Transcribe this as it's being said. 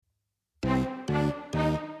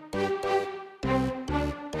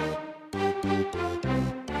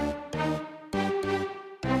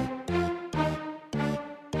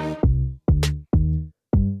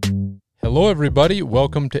Hello, everybody.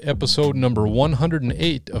 Welcome to episode number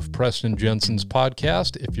 108 of Preston Jensen's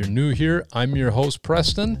podcast. If you're new here, I'm your host,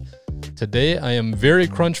 Preston. Today, I am very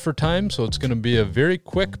crunched for time, so it's going to be a very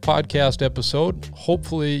quick podcast episode.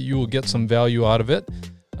 Hopefully, you will get some value out of it.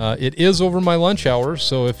 It is over my lunch hour,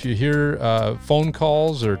 so if you hear phone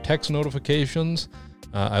calls or text notifications,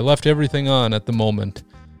 I left everything on at the moment.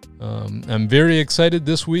 I'm very excited.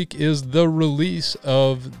 This week is the release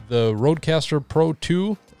of the Rodecaster Pro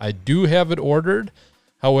 2. I do have it ordered.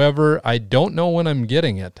 However, I don't know when I'm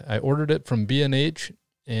getting it. I ordered it from B&H,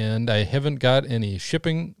 and I haven't got any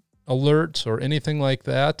shipping alerts or anything like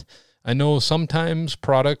that. I know sometimes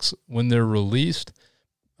products, when they're released,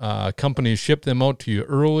 companies ship them out to you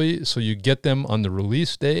early, so you get them on the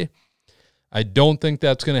release day. I don't think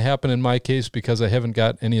that's going to happen in my case because I haven't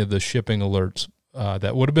got any of the shipping alerts.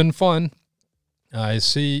 That would have been fun. I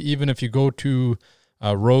see even if you go to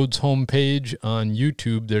Rode's homepage on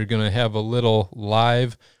YouTube, they're going to have a little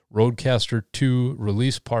live Rodecaster 2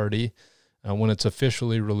 release party when it's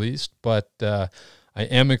officially released. But I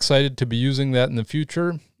am excited to be using that in the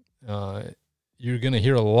future. You're going to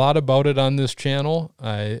hear a lot about it on this channel.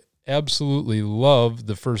 I absolutely love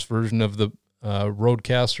the first version of the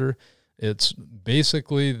Rodecaster. It's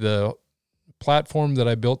basically the platform that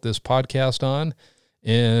I built this podcast on,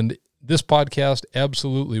 and this podcast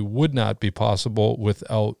absolutely would not be possible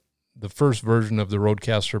without the first version of the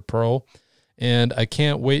Rodecaster Pro, and I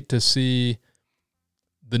can't wait to see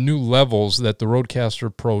the new levels that the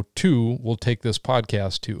Rodecaster Pro 2 will take this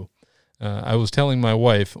podcast to. I was telling my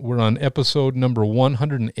wife, we're on episode number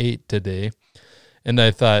 108 today, and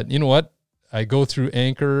I thought, you know what? I go through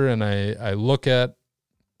Anchor, and I look at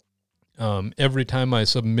every time I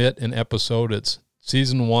submit an episode, it's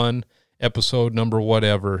season 1, episode number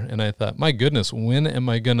whatever. And I thought, my goodness, when am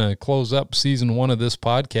I going to close up season 1 of this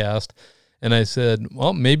podcast? And I said,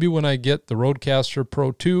 well, maybe when I get the Rodecaster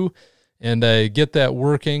Pro 2 and I get that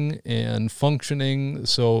working and functioning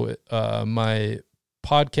so my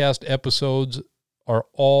podcast episodes are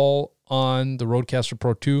all on the Rodecaster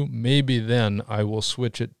Pro 2, maybe then I will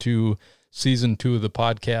switch it to season 2 of the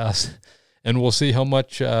podcast. And we'll see how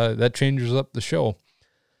much that changes up the show.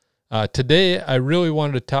 Today, I really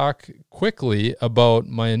wanted to talk quickly about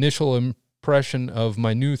my initial impression of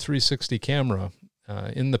my new 360 camera.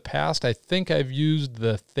 In the past, I think I've used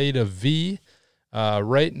the Theta V.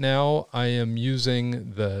 Right now, I am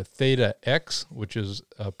using the Theta X, which is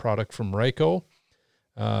a product from Ryko.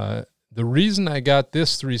 The reason I got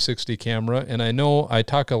this 360 camera, and I know I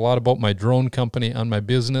talk a lot about my drone company on my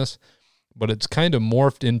business, but it's kind of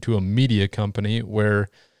morphed into a media company where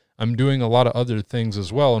I'm doing a lot of other things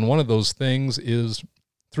as well. And one of those things is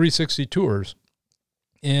 360 tours.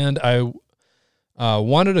 And I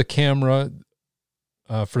wanted a camera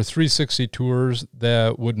for 360 tours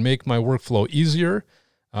that would make my workflow easier,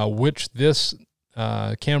 which this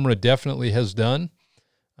camera definitely has done.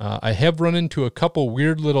 I have run into a couple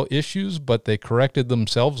weird little issues, but they corrected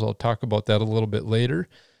themselves. I'll talk about that a little bit later.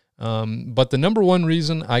 But the number one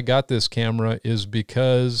reason I got this camera is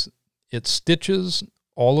because it stitches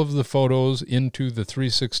all of the photos into the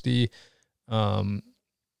 360.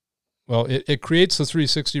 It creates the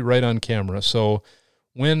 360 right on camera. So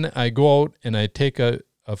when I go out and I take a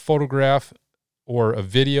photograph or a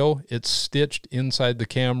video, it's stitched inside the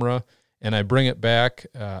camera and I bring it back.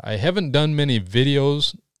 I haven't done many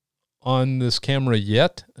videos on this camera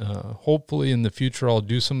yet. Hopefully in the future I'll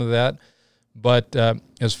do some of that. But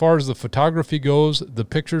as far as the photography goes, the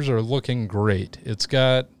pictures are looking great. It's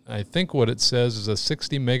got, I think what it says is a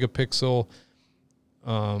 60 megapixel,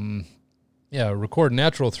 record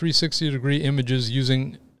natural 360 degree images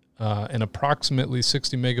using an approximately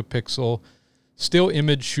 60 megapixel still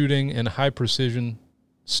image shooting and high precision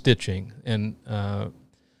stitching. And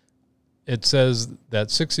it says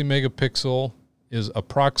that 60 megapixel is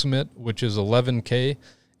approximate, which is 11K.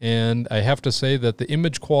 And I have to say that the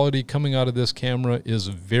image quality coming out of this camera is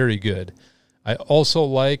very good. I also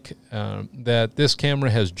like that this camera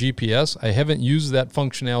has GPS. I haven't used that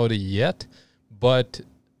functionality yet, but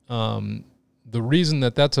the reason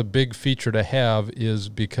that that's a big feature to have is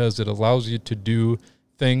because it allows you to do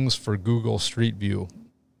things for Google Street View.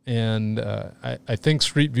 And I think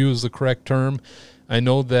Street View is the correct term. I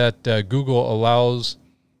know that Google allows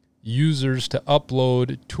users to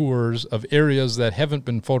upload tours of areas that haven't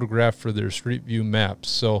been photographed for their Street View maps.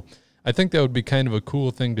 So I think that would be kind of a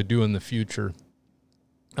cool thing to do in the future.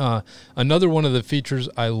 Another one of the features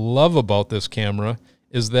I love about this camera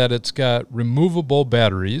is that it's got removable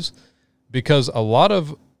batteries, because a lot of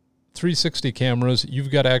 360 cameras,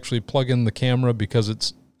 you've got to actually plug in the camera because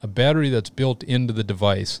it's a battery that's built into the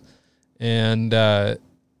device. And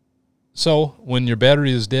So when your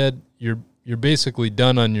battery is dead, you're basically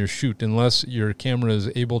done on your shoot unless your camera is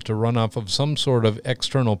able to run off of some sort of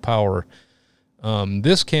external power.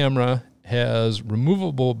 This camera has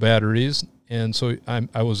removable batteries, and so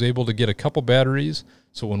I was able to get a couple batteries,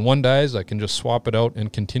 so when one dies, I can just swap it out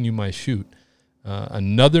and continue my shoot.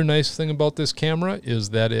 Another nice thing about this camera is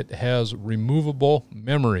that it has removable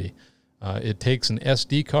memory. It takes an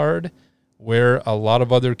SD card, where a lot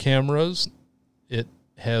of other cameras, it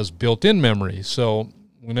has built-in memory. So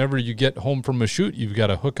whenever you get home from a shoot, you've got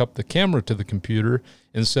to hook up the camera to the computer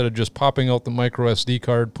instead of just popping out the micro SD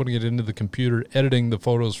card, putting it into the computer, editing the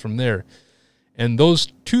photos from there. And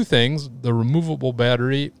those two things, the removable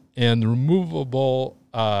battery and the removable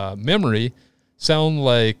memory, sound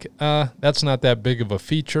like that's not that big of a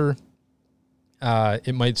feature.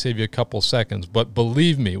 It might save you a couple seconds. But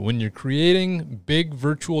believe me, when you're creating big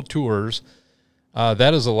virtual tours,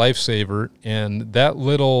 that is a lifesaver, and that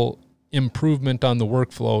little improvement on the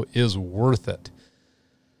workflow is worth it.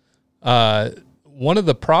 One of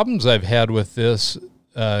the problems I've had with this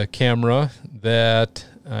camera that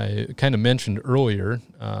I kind of mentioned earlier,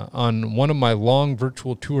 on one of my long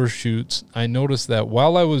virtual tour shoots, I noticed that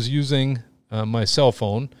while I was using my cell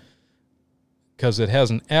phone, because it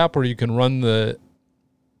has an app where you can run the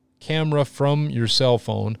camera from your cell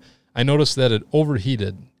phone, I noticed that it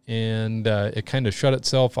overheated, and it kind of shut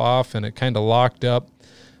itself off, and it kind of locked up.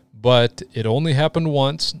 But it only happened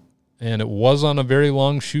once, and it was on a very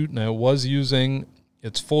long shoot, and I was using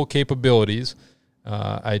its full capabilities.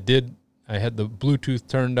 I had the Bluetooth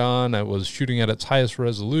turned on. I was shooting at its highest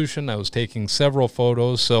resolution. I was taking several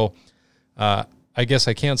photos. So I guess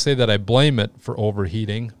I can't say that I blame it for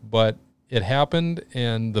overheating, but it happened,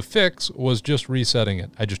 and the fix was just resetting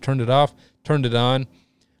it. I just turned it off, turned it on.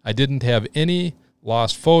 I didn't have any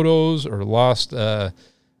lost photos or lost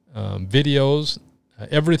videos.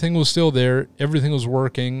 Everything was still there. Everything was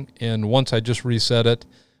working. And once I just reset it,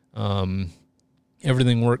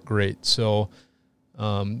 everything worked great. So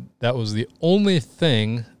that was the only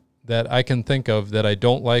thing that I can think of that I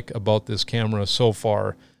don't like about this camera so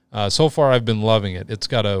far. So far, I've been loving it. It's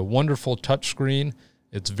got a wonderful touchscreen.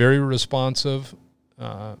 It's very responsive.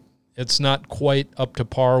 It's not quite up to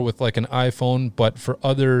par with like an iPhone, but for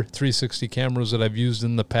other 360 cameras that I've used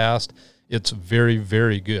in the past, it's very,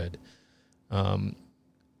 very good.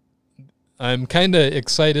 I'm kind of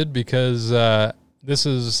excited because this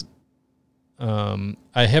is,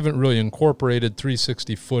 I haven't really incorporated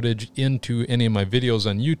 360 footage into any of my videos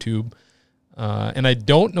on YouTube, and I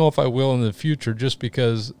don't know if I will in the future, just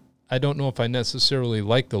because I don't know if I necessarily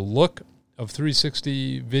like the look of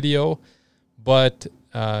 360 video, but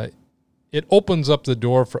it opens up the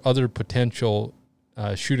door for other potential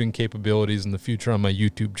shooting capabilities in the future on my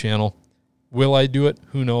YouTube channel. Will I do it?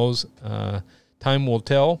 Who knows? Time will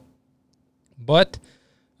tell. But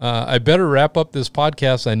I better wrap up this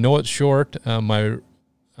podcast. I know it's short. I'm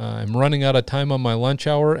running out of time on my lunch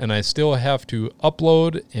hour, and I still have to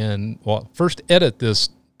upload and, first edit this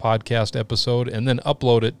podcast episode and then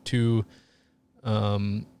upload it to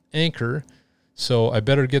Anchor. So I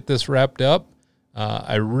better get this wrapped up.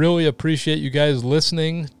 I really appreciate you guys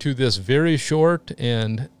listening to this very short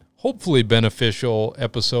and hopefully beneficial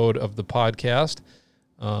episode of the podcast.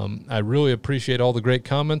 I really appreciate all the great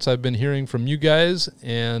comments I've been hearing from you guys,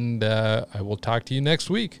 and I will talk to you next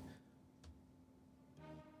week.